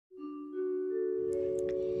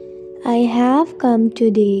I have come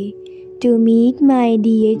today to meet my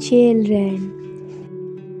dear children.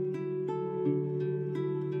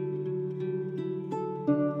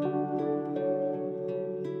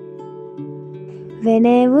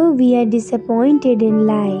 Whenever we are disappointed in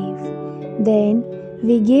life, then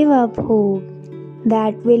we give up hope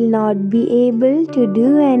that we'll not be able to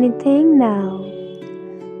do anything now.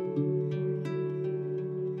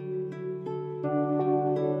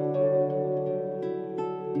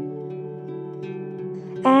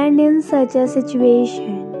 And in such a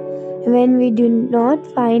situation, when we do not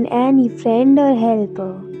find any friend or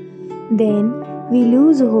helper, then we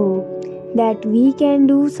lose hope that we can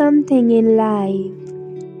do something in life.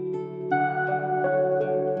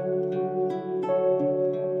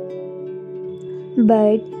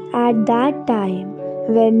 But at that time,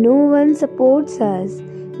 when no one supports us,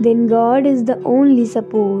 then God is the only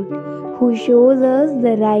support who shows us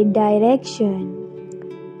the right direction.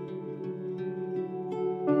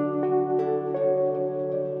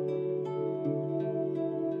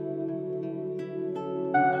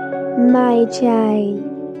 My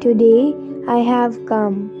child, today I have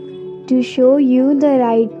come to show you the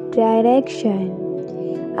right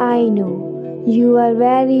direction. I know you are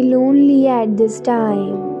very lonely at this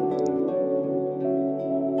time.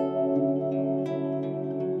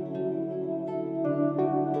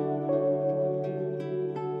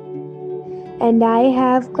 And I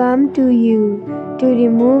have come to you to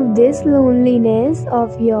remove this loneliness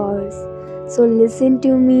of yours. So listen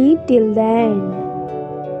to me till the end.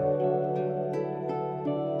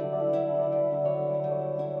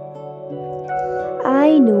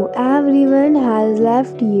 I know everyone has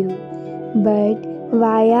left you, but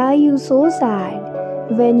why are you so sad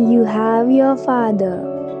when you have your father?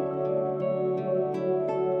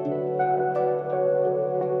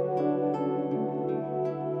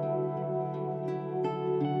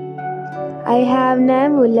 I have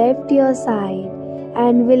never left your side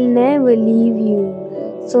and will never leave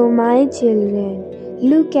you. So, my children,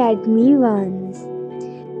 look at me once.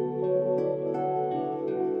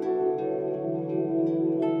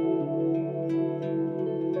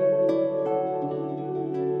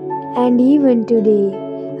 And even today,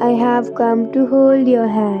 I have come to hold your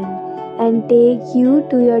hand and take you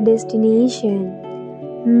to your destination.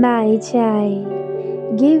 My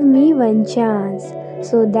child, give me one chance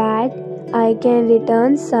so that I can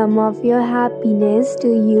return some of your happiness to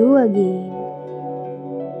you again.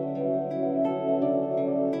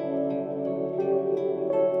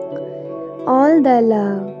 All the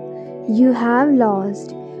love you have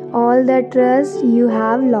lost, all the trust you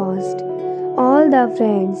have lost, all the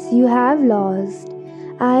friends you have lost,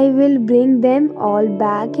 I will bring them all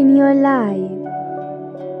back in your life.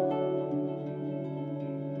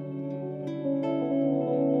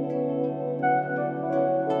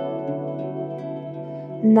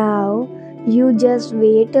 Now you just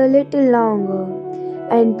wait a little longer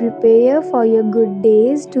and prepare for your good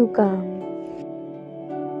days to come.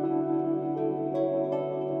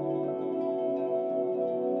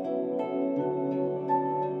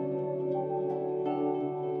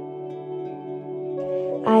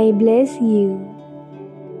 I bless you.